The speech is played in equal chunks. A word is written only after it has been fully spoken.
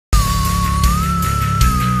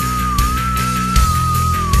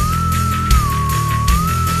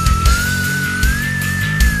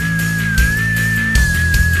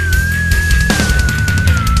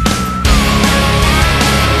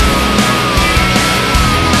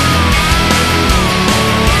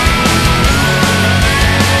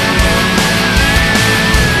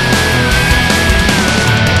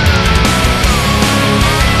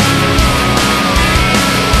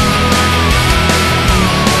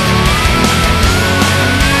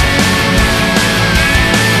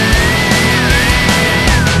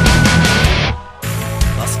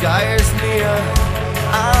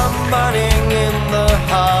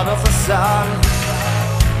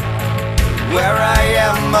Where I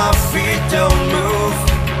am, my feet don't move,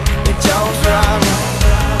 they don't run,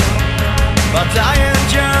 but I am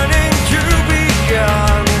yearning to be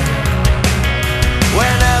gone.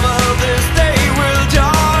 Whenever this day will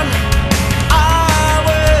dawn, I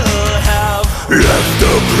will have left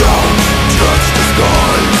the ground, touched the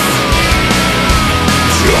skies,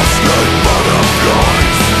 just like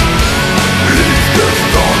butterflies. Leave the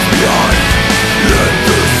thoughts behind, let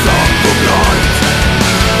the sun go blind.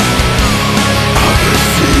 I can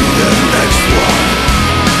see the next one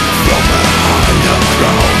from a higher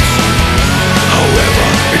ground. However,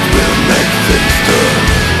 it will make things turn.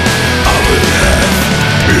 I will have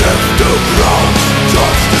left the ground,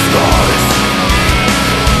 touched the skies,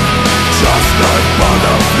 just like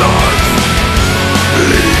butterflies.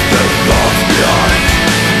 Leave the thoughts behind,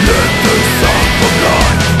 let the sun go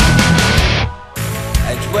blind.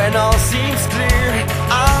 And when all seems clear,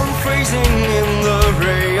 I'm freezing in the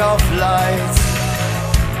ray of light.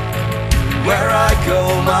 Where I go,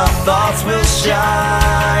 my thoughts will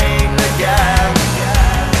shine again.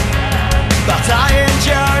 But I am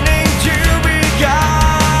yearning to be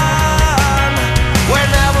gone.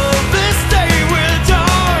 Whenever this day will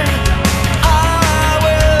dawn, I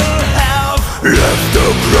will have left the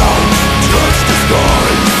ground, touched the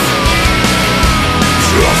skies,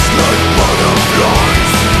 just like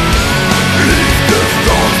butterflies. Leave the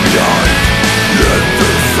thoughts behind, let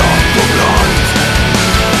the sun go blind.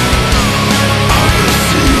 I will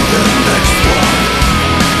see the next one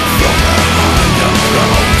from a higher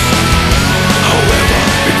ground. However,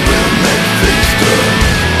 it will make things turn.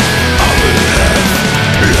 I will have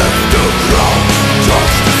left the ground,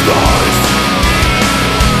 touched the skies,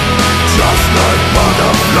 just like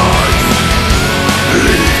butterflies.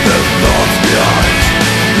 Leave the thoughts behind,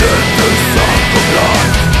 let the sun go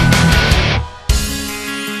blind.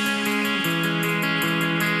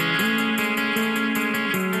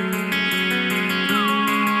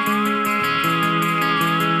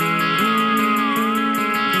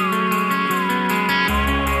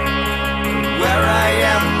 Where I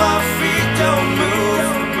am, my feet don't move.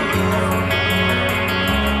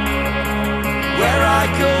 Where I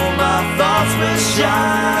go, my thoughts will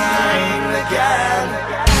shine again.